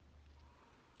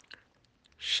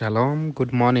Shalom,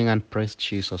 good morning, and praise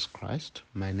Jesus Christ.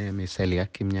 My name is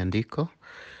Eliakim Nyandiko.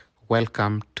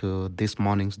 Welcome to this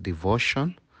morning's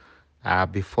devotion.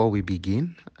 Before we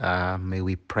begin, may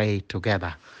we pray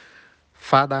together.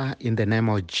 Father, in the name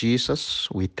of Jesus,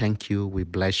 we thank you, we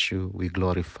bless you, we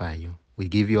glorify you. We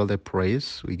give you all the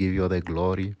praise, we give you all the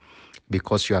glory,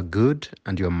 because you are good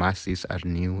and your mercies are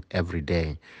new every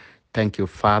day. Thank you,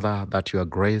 Father, that your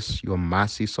grace, your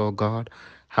mercies, O God,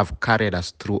 have carried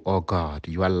us through, O God.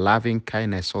 Your loving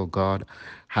kindness, O God,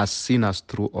 has seen us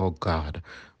through, O God.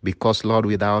 Because, Lord,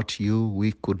 without you,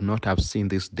 we could not have seen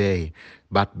this day.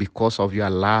 But because of your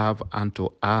love unto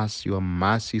us, your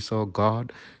mercies, O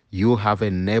God, you have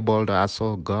enabled us,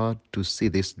 O God, to see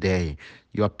this day.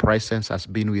 Your presence has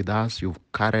been with us. You've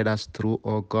carried us through,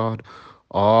 O God,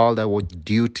 all the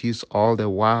duties, all the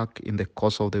work in the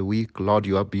course of the week. Lord,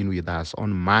 you have been with us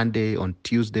on Monday, on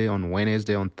Tuesday, on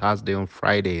Wednesday, on Thursday, on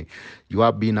Friday. You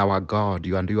have been our God.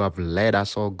 You have led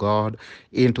us, oh God,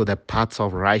 into the paths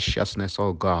of righteousness,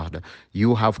 oh God.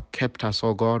 You have kept us,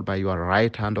 oh God, by your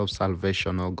right hand of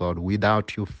salvation, oh God.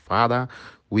 Without you, Father,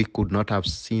 we could not have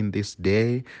seen this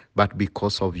day, but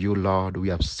because of you, Lord, we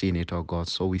have seen it, oh God.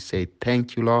 So we say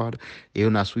thank you, Lord.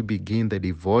 Even as we begin the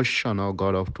devotion, oh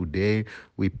God, of today,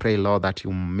 we pray, Lord, that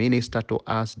you minister to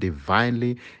us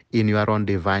divinely in your own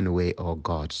divine way, oh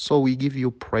God. So we give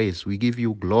you praise, we give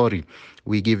you glory,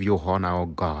 we give you honor, oh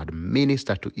God.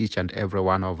 Minister to each and every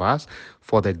one of us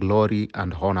for the glory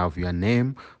and honor of your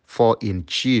name. For in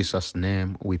Jesus'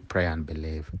 name we pray and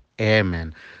believe.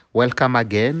 Amen. Welcome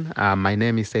again. My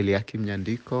name is Eliakim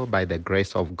Nyandiko. By the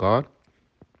grace of God,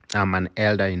 I'm an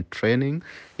elder in training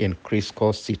in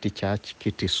Crisco City Church,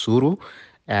 Kitisuru.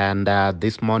 And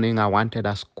this morning I wanted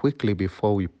us quickly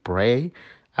before we pray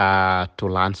to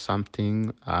learn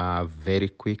something very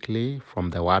quickly from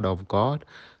the Word of God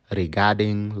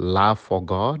regarding love for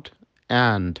God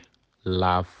and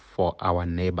love for our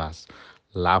neighbors.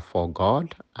 Love for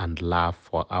God and love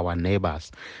for our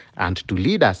neighbors. And to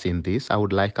lead us in this, I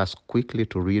would like us quickly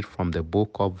to read from the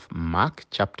book of Mark,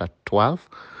 chapter 12,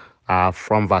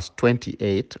 from verse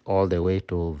 28 all the way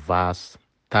to verse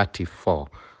 34.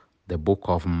 The book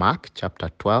of Mark, chapter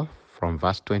 12, from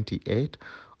verse 28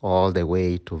 all the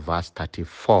way to verse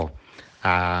 34.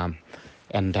 And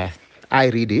I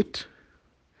read it.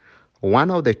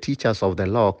 One of the teachers of the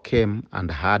law came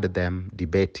and heard them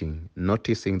debating.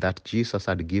 Noticing that Jesus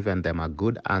had given them a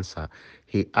good answer,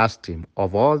 he asked him,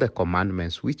 "Of all the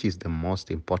commandments, which is the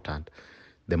most important?"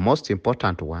 "The most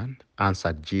important one,"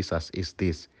 answered Jesus, "is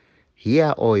this: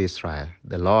 Hear, O Israel,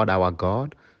 the Lord our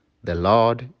God, the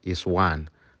Lord is one.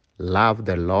 Love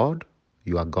the Lord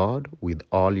your God with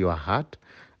all your heart,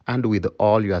 and with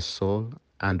all your soul,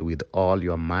 and with all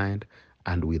your mind,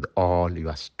 and with all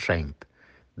your strength.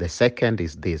 The second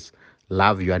is this: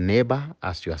 love your neighbor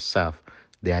as yourself.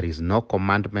 There is no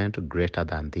commandment greater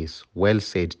than this." "Well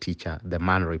said, teacher," the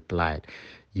man replied.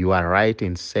 "You are right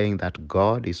in saying that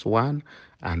God is one,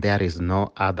 and there is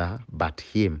no other but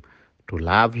him. To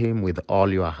love him with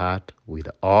all your heart, with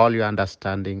all your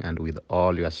understanding, and with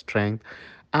all your strength,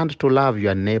 and to love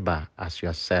your neighbor as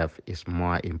yourself is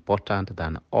more important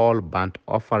than all burnt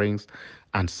offerings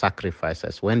and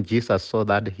sacrifices." When Jesus saw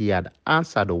that he had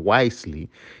answered wisely,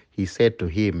 he said to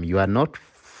him, "You are not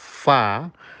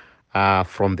far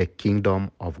from the kingdom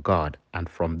of God." And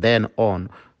from then on,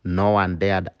 no one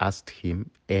dared ask him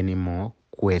any more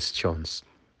questions.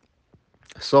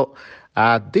 So,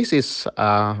 this is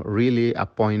really a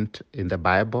point in the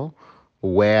Bible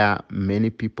where many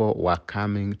people were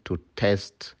coming to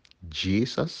test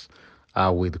Jesus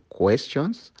with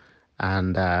questions.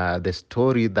 And the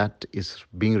story that is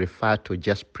being referred to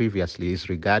just previously is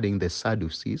regarding the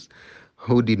Sadducees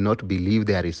who did not believe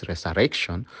there is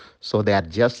resurrection. So they had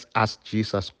just asked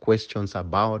Jesus questions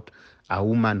about a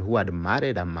woman who had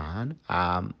married a man,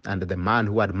 and the man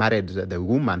who had married the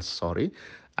woman,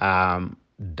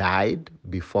 died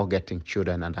before getting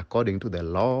children. And according to the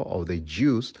law of the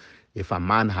Jews, if a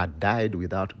man had died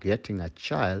without getting a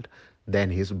child,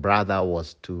 then his brother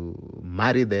was to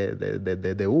marry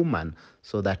the woman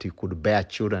so that he could bear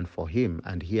children for him.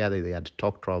 And here they had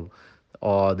talked of,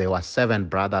 or there were 7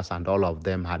 brothers and all of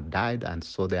them had died. And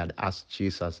so they had asked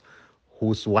Jesus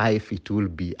whose wife it will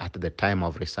be at the time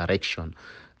of resurrection.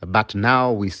 But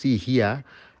now we see here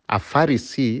a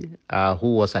Pharisee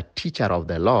who was a teacher of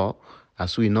the law.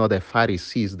 As we know, the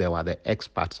Pharisees, they were the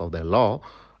experts of the law.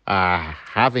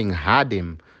 Having heard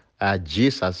him,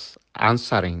 Jesus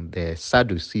answering the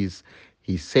Sadducees,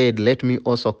 he said, "Let me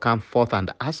also come forth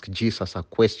and ask Jesus a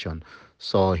question."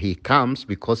 So he comes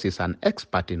because he's an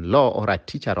expert in law or a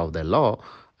teacher of the law.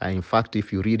 In fact,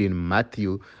 if you read in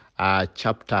Matthew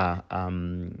chapter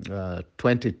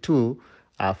 22,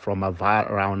 from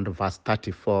around verse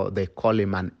 34, they call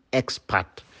him an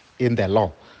expert in the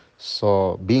law.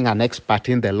 So, being an expert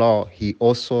in the law, he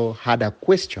also had a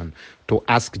question to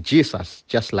ask Jesus,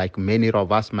 just like many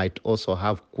of us might also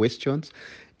have questions.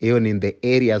 Even in the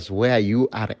areas where you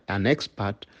are an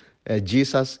expert,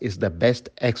 Jesus is the best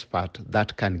expert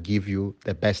that can give you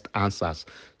the best answers.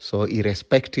 So,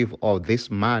 irrespective of this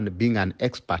man being an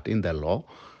expert in the law,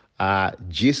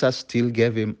 Jesus still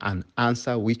gave him an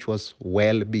answer which was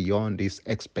well beyond his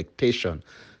expectation.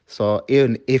 So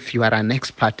even if you are an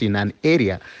expert in an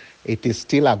area, it is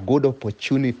still a good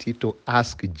opportunity to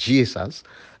ask Jesus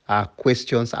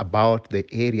questions about the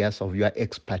areas of your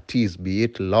expertise, be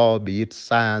it law, be it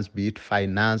science, be it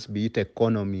finance, be it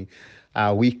economy.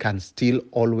 We can still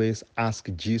always ask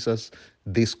Jesus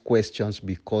these questions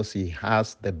because he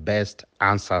has the best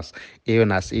answers,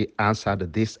 even as he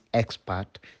answered this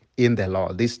expert in the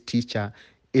law, this teacher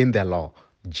in the law.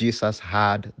 Jesus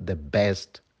had the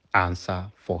best answer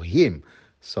for him.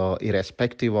 So,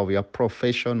 irrespective of your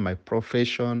profession, my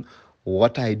profession,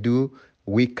 what I do,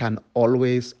 we can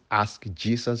always ask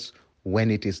Jesus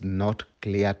when it is not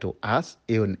clear to us.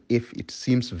 Even if it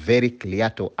seems very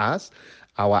clear to us,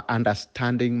 our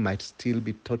understanding might still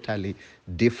be totally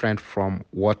different from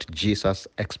what Jesus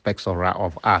expects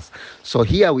of us. So,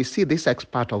 here we see this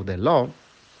expert of the law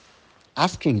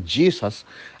asking Jesus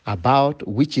about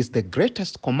which is the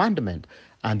greatest commandment.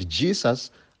 And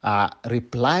Jesus,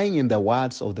 replying in the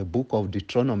words of the book of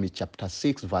Deuteronomy, chapter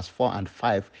 6, verse 4 and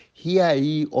 5, hear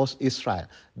ye, O Israel,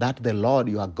 that the Lord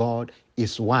your God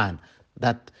is one,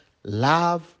 that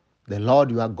love the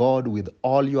Lord your God with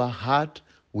all your heart,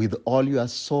 with all your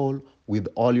soul, with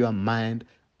all your mind,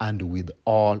 and with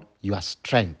all your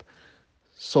strength.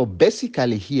 So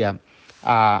basically, here,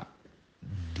 uh,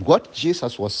 what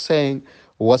Jesus was saying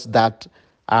was that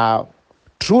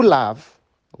true love,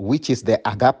 which is the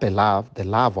agape love, the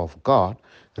love of God,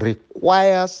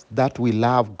 requires that we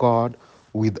love God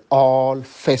with all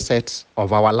facets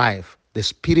of our life: the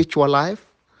spiritual life,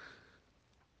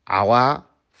 our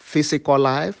physical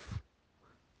life,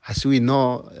 as we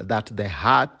know that the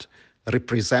heart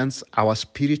represents our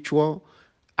spiritual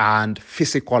and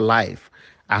physical life.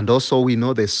 And also we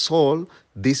know the soul,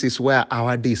 this is where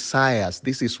our desires,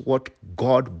 this is what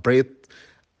God breathed,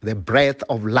 the breath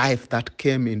of life that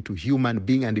came into human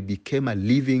being and it became a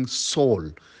living soul.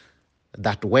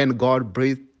 That when God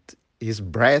breathed his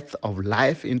breath of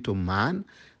life into man,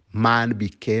 man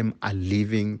became a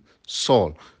living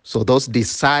soul. So those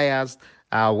desires,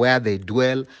 where they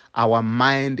dwell, our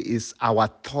mind is our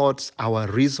thoughts, our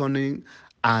reasoning,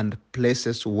 and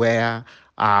places where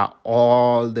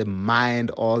all the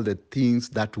mind, all the things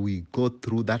that we go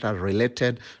through that are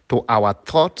related to our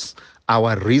thoughts,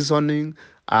 our reasoning,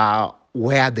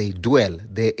 where they dwell,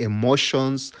 the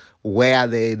emotions, where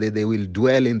they will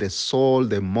dwell in the soul,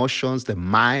 the emotions, the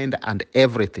mind, and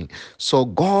everything. So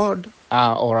God,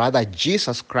 or rather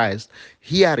Jesus Christ,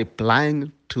 here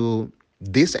replying to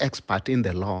this expert in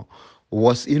the law,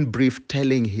 was in brief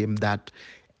telling him that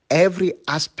every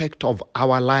aspect of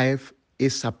our life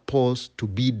is supposed to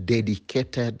be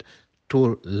dedicated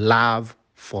to love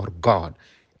for God.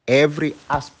 Every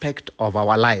aspect of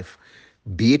our life,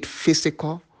 be it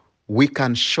physical, we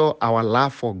can show our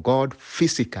love for God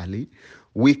physically.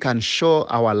 We can show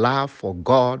our love for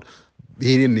God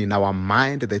being in our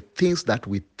mind, the things that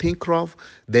we think of,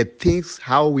 the things,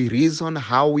 how we reason,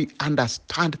 how we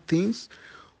understand things.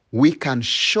 We can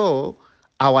show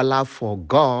our love for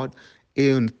God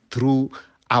in through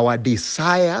our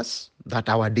desires, that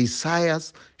our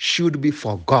desires should be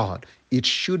for God. It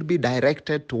should be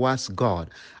directed towards God.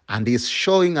 And he's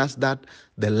showing us that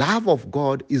the love of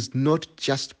God is not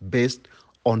just based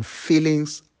on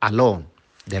feelings alone.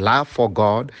 The love for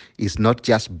God is not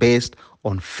just based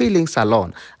on feelings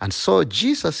alone. And so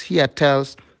Jesus here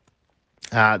tells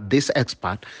this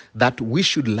expert that we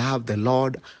should love the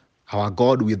Lord our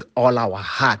God with all our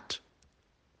heart,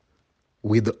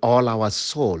 with all our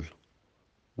soul,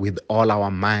 with all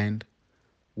our mind,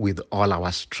 with all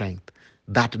our strength.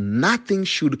 That nothing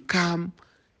should come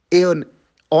in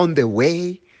on the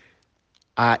way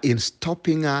in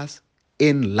stopping us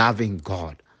in loving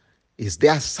God. Is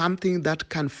there something that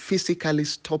can physically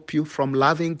stop you from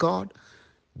loving God?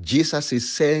 Jesus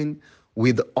is saying,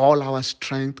 with all our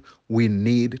strength, we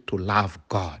need to love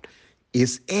God.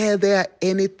 Is there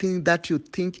anything that you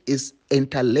think is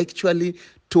intellectually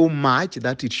too much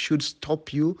that it should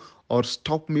stop you or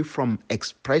stop me from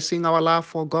expressing our love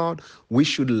for God? We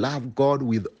should love God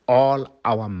with all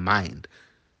our mind.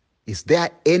 Is there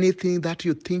anything that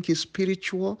you think is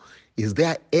spiritual? Is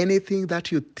there anything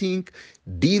that you think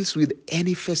deals with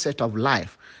any facet of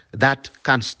life that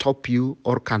can stop you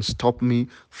or can stop me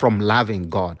from loving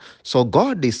God? So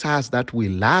God desires that we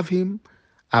love Him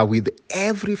with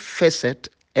every facet,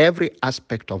 every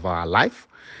aspect of our life,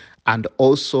 and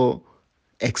also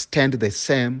extend the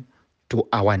same to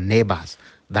our neighbors.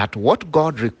 That what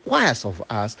God requires of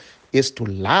us is to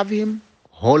love Him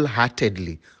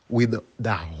wholeheartedly with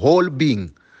the whole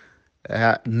being,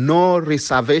 no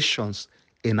reservations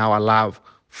in our love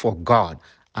for God.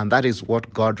 And that is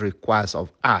what God requires of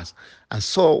us. And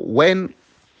so when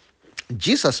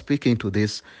Jesus speaking to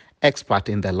this expert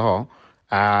in the law,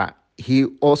 he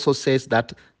also says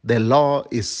that the law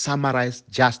is summarized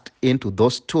just into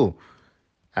those two.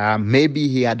 Maybe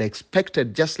he had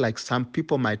expected, just like some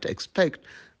people might expect,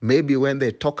 maybe when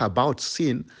they talk about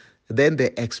sin, then they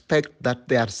expect that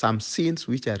there are some sins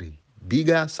which are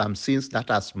bigger, some sins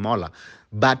that are smaller.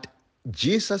 But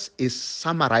Jesus is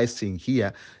summarizing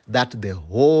here that the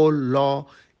whole law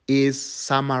is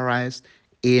summarized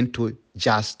into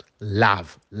just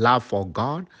love for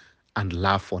God and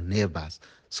love for neighbors.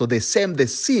 So the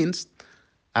sins,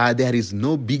 there is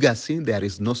no bigger sin, there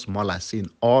is no smaller sin.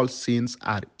 All sins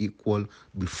are equal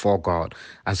before God.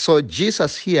 And so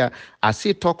Jesus here, as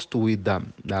he talks to with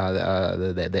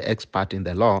the expert in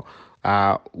the law,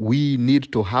 we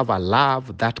need to have a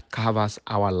love that covers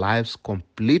our lives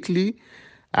completely.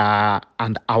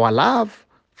 And our love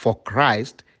for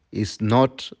Christ is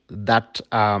not that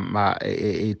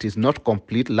it is not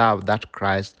complete love that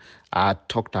Christ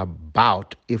talked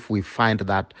about if we find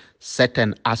that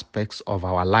certain aspects of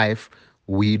our life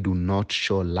we do not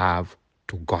show love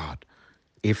to God.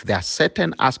 If there are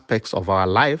certain aspects of our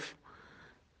life,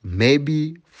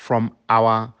 maybe from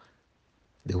our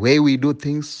the way we do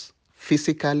things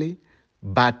physically,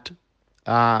 but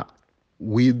uh,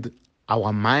 with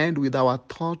our mind, with our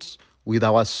thoughts, with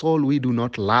our soul, we do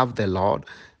not love the Lord,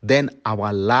 then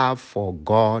our love for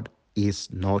God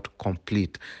is not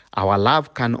complete. Our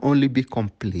love can only be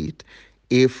complete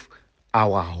if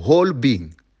our whole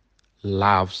being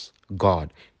loves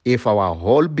God, if our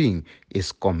whole being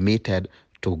is committed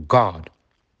to God.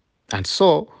 And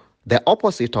so the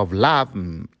opposite of love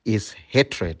is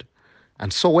hatred.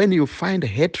 And so when you find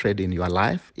hatred in your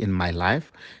life, in my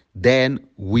life, then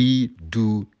we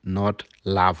do not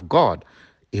love God.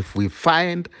 If we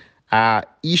find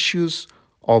issues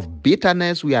of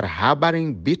bitterness, we are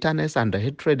harboring bitterness and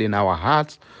hatred in our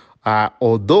hearts,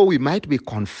 although we might be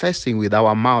confessing with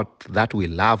our mouth that we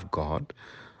love God,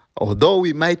 although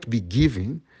we might be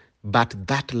giving, but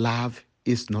that love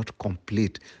is not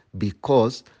complete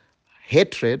because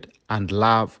hatred and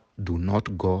love do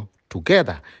not go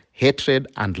together. Hatred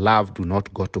and love do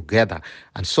not go together.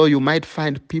 And so you might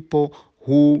find people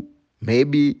who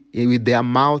maybe with their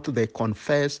mouth they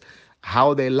confess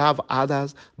how they love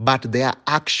others, but their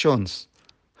actions,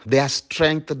 their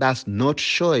strength does not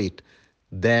show it.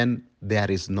 Then there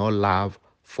is no love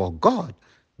for God.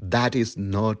 That is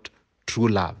not true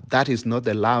love. That is not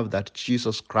the love that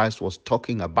Jesus Christ was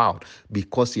talking about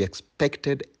because he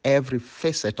expected every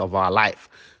facet of our life.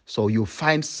 So you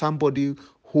find somebody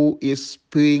who is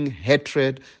spewing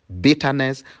hatred,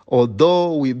 bitterness,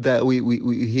 although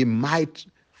he might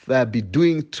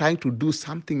trying to do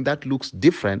something that looks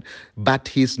different, but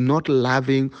he's not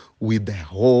loving with the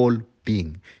whole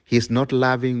being. He's not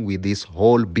loving with his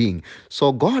whole being.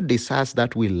 So God desires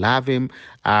that we love him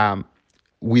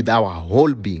with our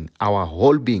whole being,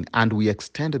 and we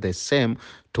extend the same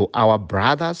to our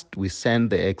brothers. We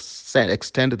extend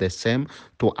the same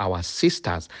to our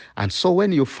sisters. And so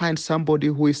when you find somebody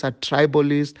who is a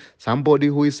tribalist, somebody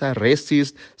who is a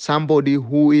racist, somebody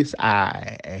who is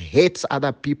hates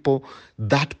other people,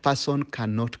 that person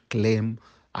cannot claim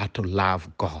to love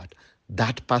God.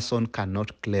 That person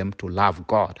cannot claim to love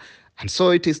God. And so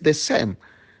it is the same.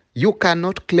 You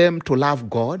cannot claim to love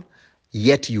God,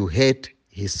 yet you hate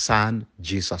his son,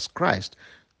 Jesus Christ.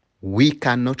 We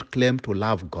cannot claim to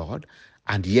love God,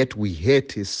 and yet we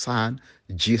hate his son,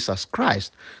 Jesus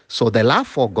Christ. So the love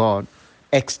for God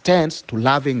extends to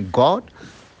loving God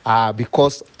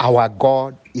because our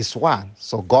God is one.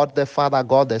 So God the Father,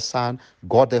 God the Son,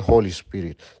 God the Holy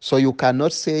Spirit. So you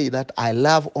cannot say that I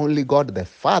love only God the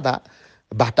Father,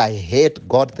 but I hate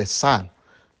God the Son.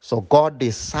 So God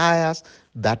desires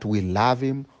that we love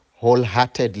him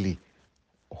wholeheartedly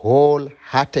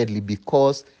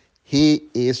because he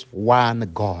is one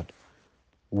God.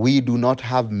 We do not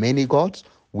have many gods.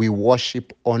 We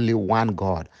worship only one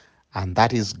God. And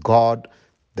that is God,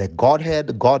 the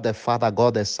Godhead, God the Father,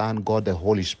 God the Son, God the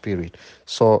Holy Spirit.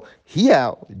 So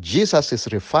here, Jesus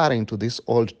is referring to this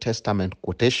Old Testament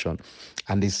quotation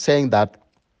and he's saying that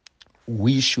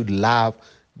we should love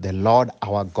the Lord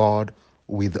our God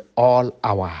with all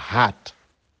our heart.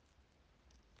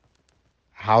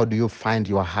 How do you find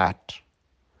your heart?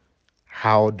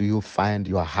 How do you find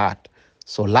your heart?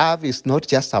 So love is not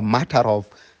just a matter of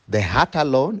the heart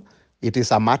alone. It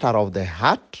is a matter of the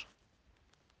heart,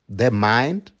 the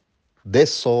mind, the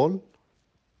soul,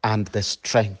 and the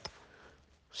strength.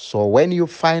 So when you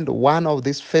find one of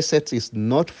these facets is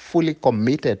not fully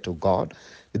committed to God,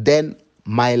 then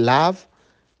my love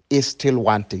is still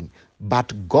wanting.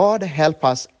 But God help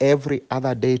us every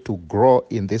other day to grow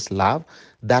in this love,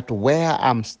 that where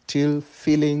I'm still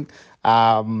feeling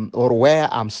or where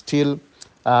I'm still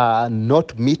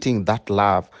not meeting that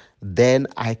love, then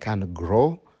I can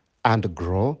grow and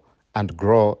grow and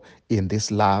grow in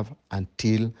this love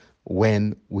until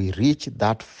when we reach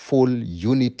that full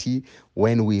unity,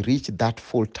 when we reach that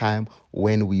full time,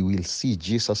 when we will see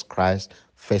Jesus Christ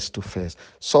face to face.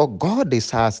 So God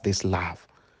desires this love.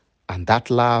 And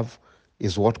that love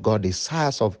is what God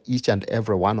desires of each and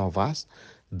every one of us,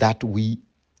 that we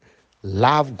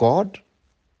love God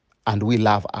and we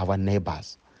love our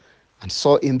neighbors. And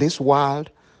so in this world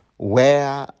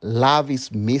where love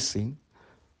is missing,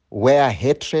 where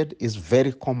hatred is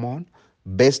very common,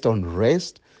 based on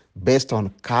race, based on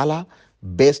color,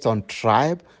 based on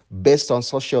tribe, based on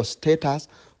social status,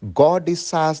 God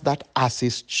desires that as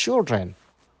his children,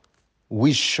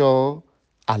 we show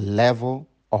a level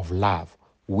of love.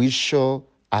 We show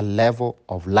a level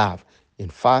of love. In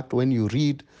fact, when you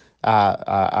read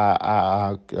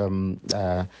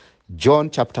John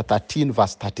chapter 13,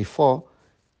 verse 34,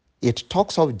 it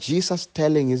talks of Jesus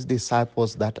telling his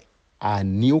disciples that a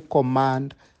new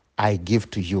command I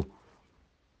give to you.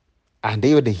 And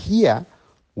even here,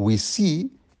 we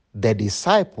see the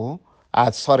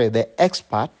the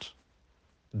expert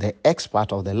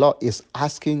of the law is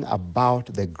asking about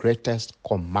the greatest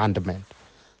commandment.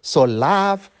 So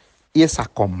love is a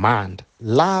command.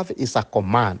 Love is a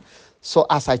command. So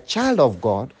as a child of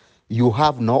God, you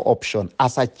have no option.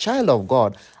 As a child of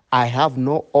God, I have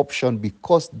no option,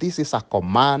 because this is a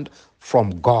command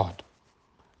from God.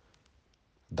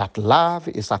 That love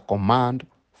is a command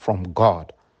from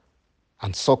God.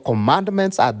 And so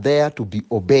commandments are there to be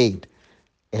obeyed.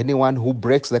 Anyone who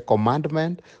breaks the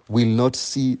commandment will not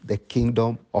see the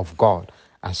kingdom of God.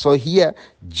 And so here,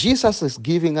 Jesus is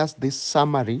giving us this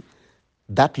summary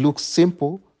that looks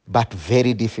simple but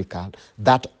very difficult,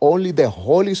 that only the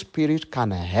Holy Spirit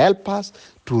can help us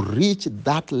to reach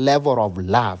that level of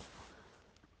love.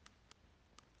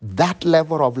 That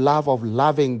level of love, of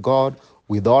loving God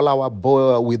with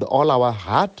all with all our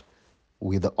heart,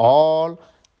 with all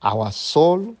our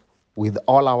soul, with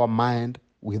all our mind,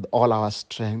 with all our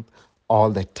strength,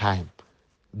 all the time.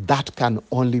 That can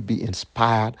only be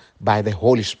inspired by the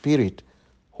Holy Spirit,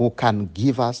 who can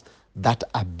give us that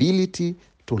ability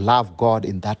to love God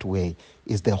in that way.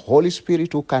 It's the Holy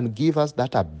Spirit who can give us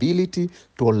that ability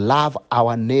to love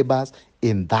our neighbors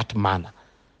in that manner.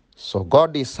 So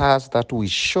God desires that we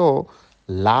show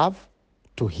love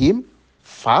to him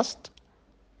first,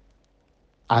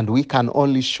 and we can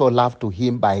only show love to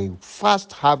him by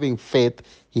first having faith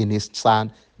in his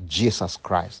son, Jesus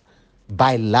Christ,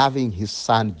 by loving his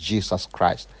son, Jesus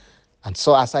Christ. And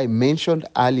so, as I mentioned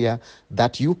earlier,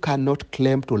 that you cannot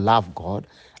claim to love God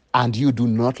and you do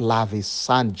not love his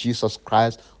son, Jesus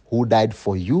Christ, who died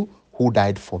for you, who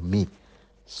died for me.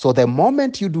 So the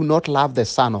moment you do not love the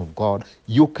Son of God,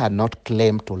 you cannot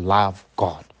claim to love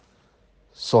God.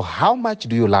 So how much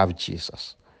do you love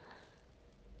Jesus?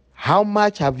 How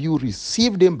much have you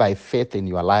received him by faith in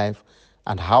your life?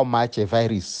 And how much have I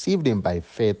received him by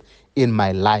faith in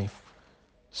my life?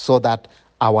 So that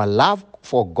our love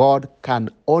for God can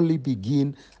only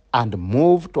begin and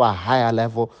move to a higher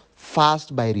level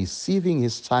first by receiving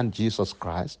his son Jesus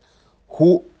Christ,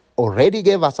 who already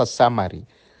gave us a summary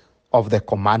of the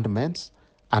commandments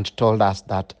and told us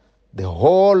that the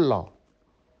whole law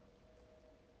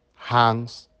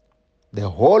hangs, the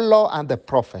whole law and the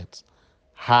prophets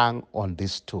hang on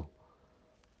these two.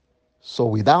 So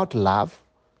without love,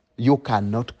 you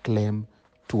cannot claim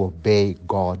to obey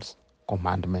God's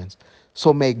commandments.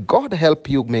 So may God help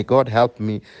you, may God help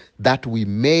me, that we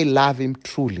may love him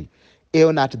truly,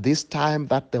 even at this time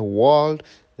that the world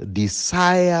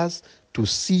desires to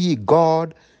see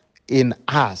God in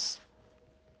us.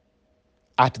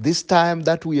 At this time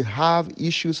that we have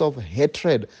issues of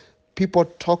hatred, people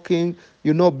talking,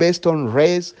 based on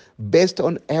race, based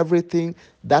on everything,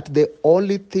 that the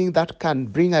only thing that can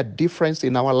bring a difference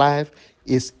in our life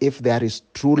is if there is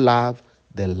true love,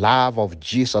 the love of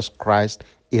Jesus Christ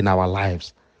in our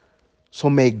lives. So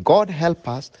may God help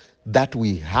us that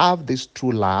we have this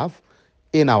true love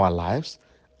in our lives,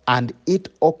 and it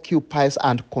occupies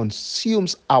and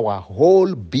consumes our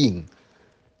whole being.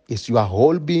 Is your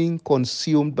whole being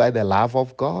consumed by the love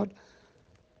of God?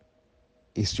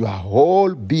 Is your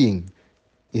whole being,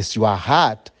 is your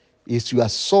heart, is your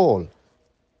soul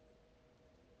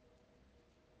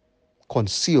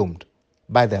consumed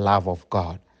by the love of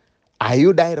God? Are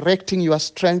you directing your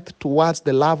strength towards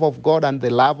the love of God and the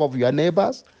love of your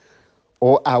neighbors?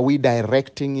 Or are we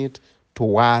directing it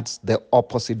towards the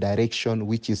opposite direction,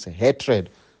 which is hatred,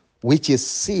 which is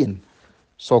sin?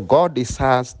 So God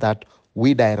desires that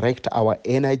we direct our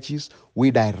energies,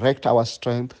 we direct our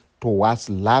strength towards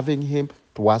loving Him,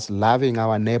 towards loving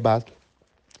our neighbors,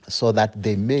 so that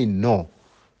they may know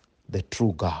the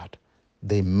true God.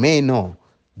 They may know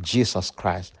Jesus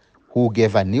Christ, who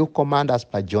gave a new command as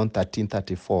per John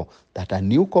 13:34, that a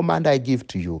new command I give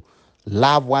to you,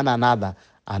 love one another,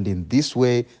 and in this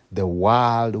way the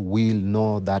world will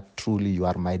know that truly you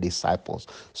are my disciples.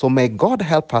 So may God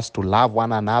help us to love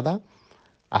one another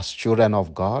as children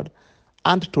of God,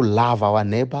 and to love our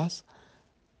neighbors,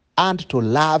 and to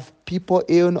love people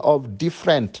even of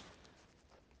different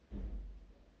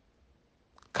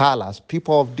colors,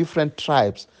 people of different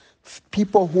tribes,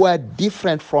 people who are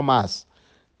different from us,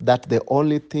 that the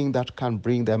only thing that can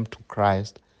bring them to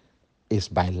Christ is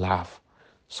by love.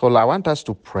 So I want us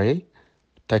to pray,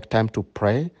 take time to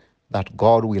pray that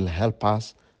God will help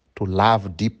us to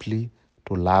love deeply,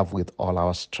 to love with all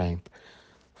our strength.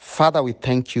 Father, we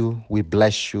thank you, we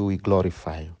bless you, we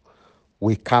glorify you.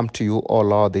 We come to you, O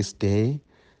Lord, this day,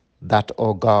 that,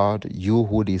 O God, you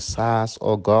who desires,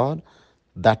 O God,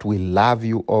 that we love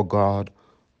you, O God,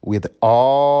 with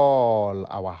all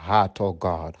our heart, O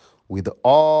God, with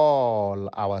all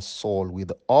our soul,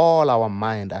 with all our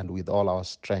mind, and with all our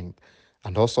strength,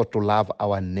 and also to love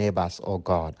our neighbors, O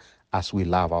God, as we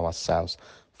love ourselves.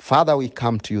 Father, we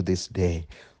come to you this day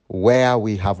where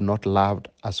we have not loved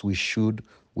as we should.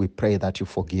 We pray that you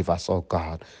forgive us, O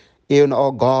God. Even,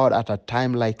 oh God, at a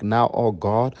time like now, oh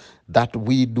God, that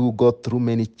we do go through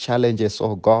many challenges,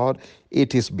 oh God,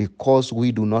 it is because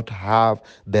we do not have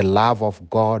the love of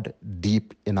God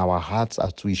deep in our hearts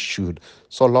as we should.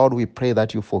 So, Lord, we pray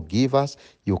that you forgive us,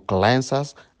 you cleanse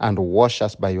us, and wash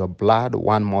us by your blood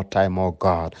one more time, oh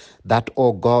God. That,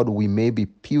 oh God, we may be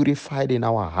purified in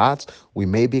our hearts, we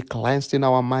may be cleansed in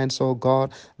our minds, oh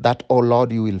God. That, oh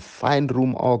Lord, you will find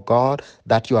room, oh God,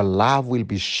 that your love will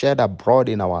be shed abroad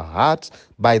in our hearts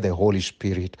by the Holy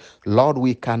Spirit. Lord,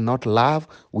 we cannot love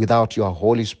without your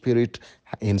Holy Spirit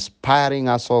inspiring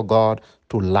us, oh God,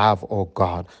 to love, oh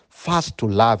God. First, to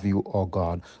love you, oh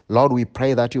God. Lord, we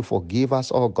pray that you forgive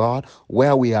us, oh God,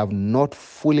 where we have not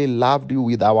fully loved you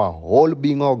with our whole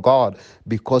being, oh God,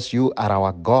 because you are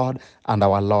our God and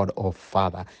our Lord, oh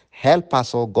Father. Help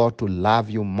us, oh God, to love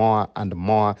you more and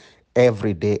more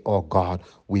every day, oh God.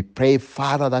 We pray,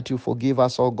 Father, that you forgive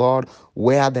us, oh God,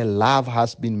 where the love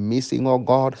has been missing, oh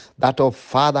God, that, oh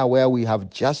Father, where we have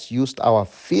just used our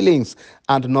feelings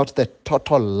and not the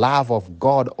total love of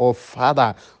God, oh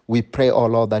Father. We pray, oh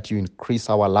Lord, that you increase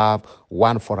our love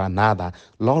one for another.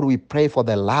 Lord, we pray for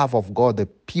the love of God, the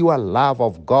pure love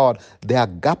of God, the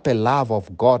agape love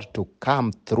of God to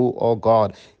come through, oh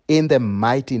God, in the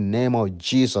mighty name of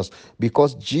Jesus.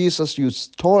 Because Jesus, you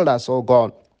told us, oh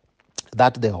God,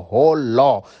 that the whole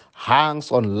law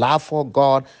hangs on love for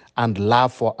God and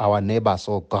love for our neighbors,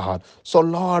 oh God. So,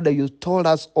 Lord, you told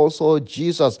us also,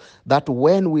 Jesus, that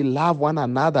when we love one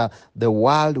another, the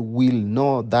world will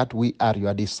know that we are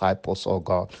your disciples, oh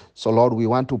God. So, Lord, we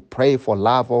want to pray for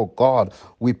love, oh God.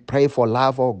 We pray for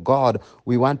love, oh God.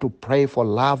 We want to pray for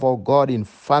love, oh God, in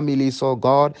families, oh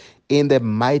God, in the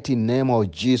mighty name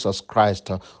of Jesus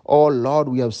Christ. Oh Lord,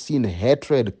 we have seen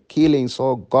hatred, killings,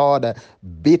 oh God,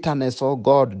 bitterness, oh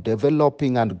God,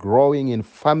 developing and growing in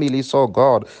families, oh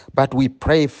God. But we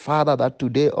pray, Father, that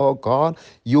today, oh God,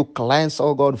 you cleanse,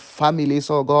 oh God, families,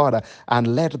 oh God,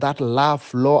 and let that love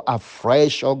flow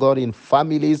afresh, oh God, in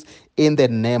families in the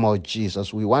name of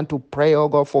Jesus. We want to pray, oh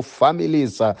God, for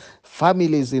families,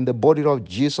 families in the body of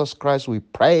Jesus Christ. We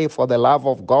pray for the love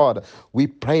of God. We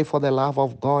pray for the love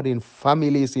of God in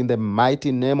families in the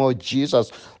mighty name of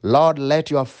Jesus. Lord, let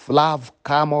your love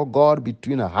come, oh God,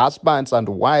 between husbands and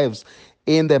wives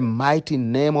in the mighty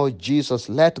name of Jesus.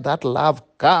 Let that love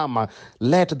overcome.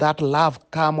 Let that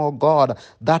love come, oh God,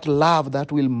 that love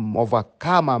that will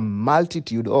overcome a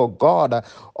multitude, oh God.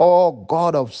 Oh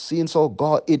God of sins, oh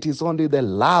God, it is only the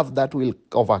love that will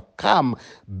overcome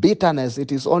bitterness.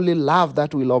 It is only love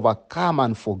that will overcome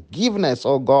unforgiveness,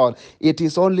 oh God. It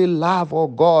is only love, oh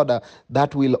God,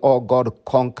 that will, oh God,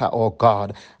 conquer, oh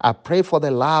God. I pray for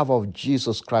the love of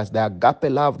Jesus Christ, the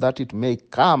agape love, that it may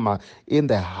come in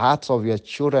the hearts of your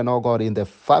children, oh God, in the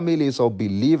families of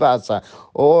believers.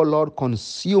 Oh Lord,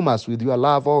 consume us with your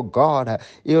love, oh God.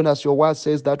 Even as your word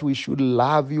says that we should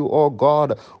love you, oh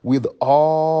God, with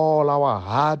all our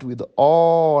heart, with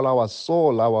all our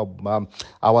soul,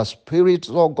 our spirit,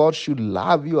 oh God, should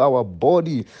love you, our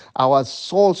body, our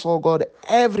souls, oh God,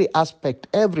 every aspect,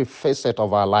 every facet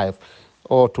of our life,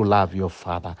 oh, to love your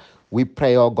Father. We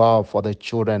pray, oh God, for the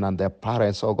children and their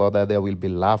parents, oh God, that there will be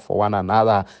love for one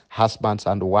another, husbands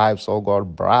and wives, oh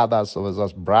God, brothers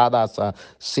versus brothers,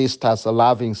 sisters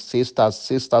loving sisters,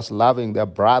 sisters loving their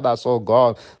brothers, oh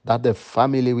God, that the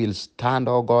family will stand,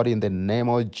 oh God, in the name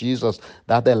of Jesus,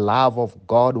 that the love of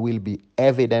God will be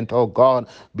evident, oh God,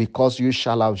 because you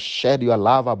shall have shed your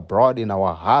love abroad in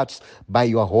our hearts by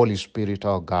your Holy Spirit,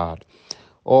 oh God.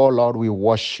 Oh Lord, we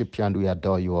worship you and we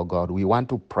adore you, oh God. We want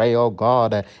to pray, oh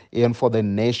God, even for the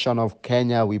nation of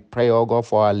Kenya. We pray, oh God,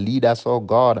 for our leaders, oh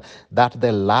God, that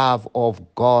the love of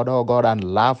God, oh God, and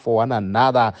love for one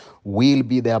another will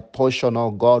be their portion,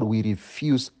 oh God. We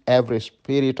refuse every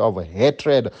spirit of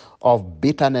hatred, of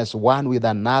bitterness one with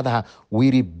another.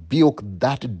 We rebuke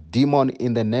that demon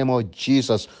in the name of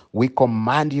Jesus. We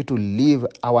command you to leave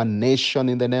our nation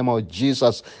in the name of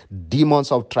Jesus.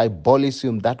 Demons of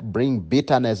tribalism that bring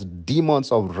bitterness,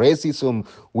 demons of racism,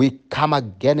 we come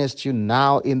against you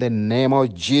now in the name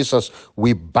of Jesus.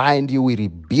 We bind you, we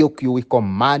rebuke you, we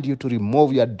command you to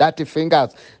remove your dirty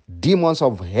fingers. Demons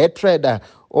of hatred,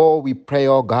 oh, we pray,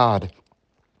 oh God,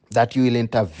 that you will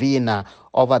intervene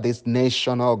over this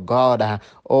nation, oh God.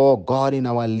 Oh God, in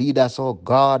our leaders, oh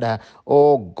God.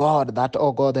 Oh God, that,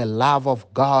 oh God, the love of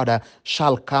God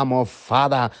shall come, oh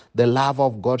Father. The love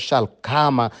of God shall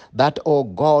come. That, oh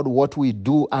God, what we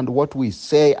do and what we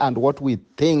say and what we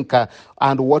think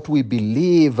and what we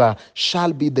believe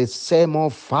shall be the same, oh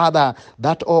Father.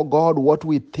 That, oh God, what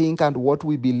we think and what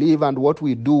we believe and what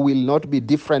we do will not be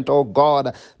different, oh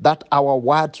God. That our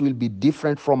words will be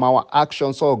different from our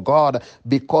actions, oh God.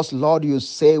 Because, Lord, you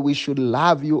say we should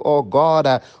love you, oh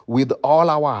God, with all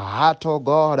our heart, oh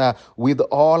God, with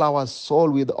all our soul,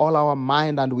 with all our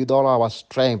mind, and with all our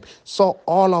strength. So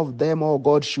all of them, oh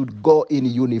God, should go in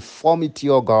uniformity,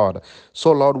 oh God.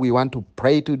 So, Lord, we want to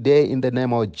pray today in the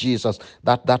name of Jesus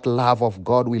that that love of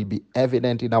God will be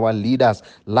evident in our leaders,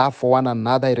 love for one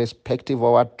another, irrespective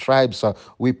of our tribes.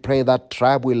 We pray that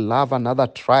tribe will love another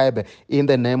tribe in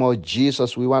the name of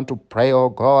Jesus. We want to pray, oh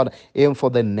God, even for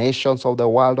the nations of the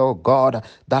world, oh God,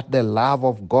 that the love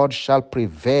of God shall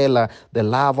prevail. The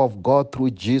love of God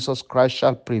through Jesus Christ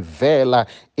shall prevail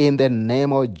in the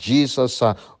name of Jesus.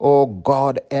 Oh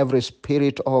God, every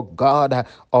spirit, oh God,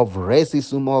 of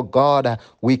racism, oh God,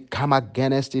 we come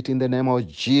against it in the name of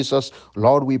Jesus.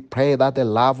 Lord, we pray that the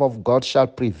love of God shall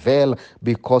prevail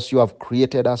because you have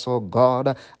created us, oh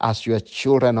God, as your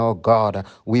children, oh God.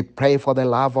 We pray for the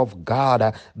love of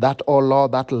God, that, oh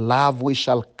Lord, that love we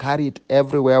shall carry it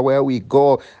everywhere where we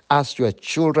go as your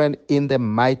children in the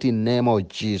mighty name of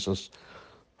Jesus.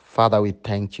 Father, we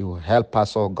thank you. Help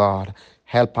us, oh God.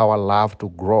 Help our love to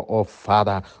grow, oh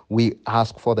Father. We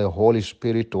ask for the Holy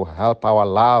Spirit to help our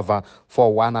love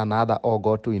for one another, oh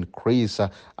God, to increase.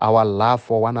 Our love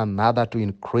for one another to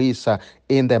increase.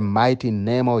 In the mighty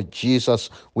name of Jesus,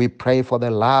 we pray for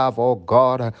the love, oh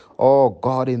God,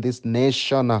 in this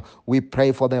nation. We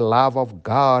pray for the love of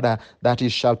God that it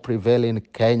shall prevail in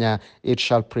Kenya, it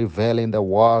shall prevail in the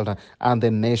world and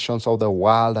the nations of the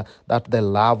world, that the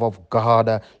love of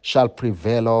God shall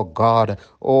prevail, oh God.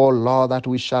 Oh Lord, that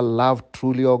we shall love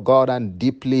truly, oh God, and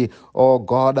deeply, oh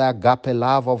God, agape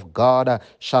love of God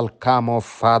shall come, oh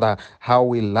Father. How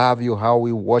we love you, how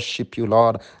we worship you,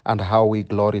 Lord, and how we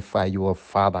glorify you, oh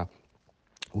Father.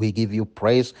 We give you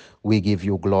praise. We give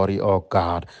you glory, oh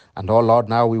God. And oh Lord,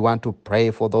 now we want to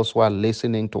pray for those who are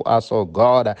listening to us, oh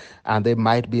God, and they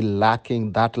might be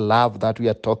lacking that love that we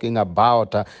are talking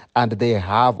about, and they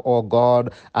have, oh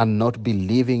God, and not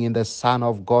believing in the Son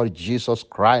of God, Jesus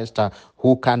Christ,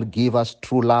 who can give us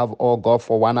true love, oh God,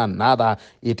 for one another.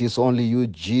 It is only you,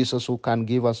 Jesus, who can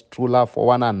give us true love for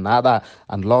one another.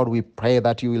 And Lord, we pray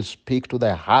that you will speak to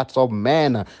the hearts of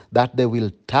men, that they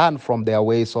will turn from their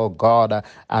ways, oh God,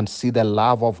 and see the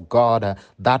love of God,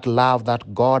 that love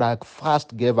that God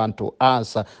first gave unto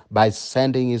us by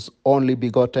sending his only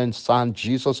begotten Son,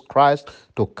 Jesus Christ,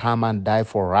 to come and die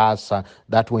for us,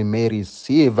 that we may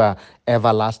receive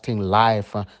everlasting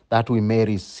life, that we may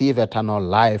receive eternal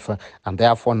life. And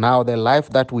therefore, now the life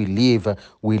that we live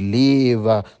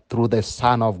through the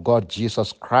Son of God,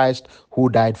 Jesus Christ, who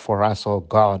died for us, oh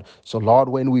God. So, Lord,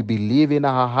 when we believe in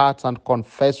our hearts and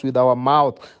confess with our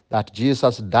mouth that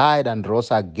Jesus died and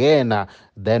rose again,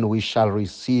 then we shall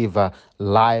receive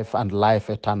life and life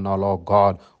eternal, oh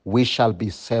God. We shall be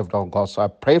saved, oh God. So I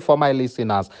pray for my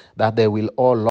listeners that they will all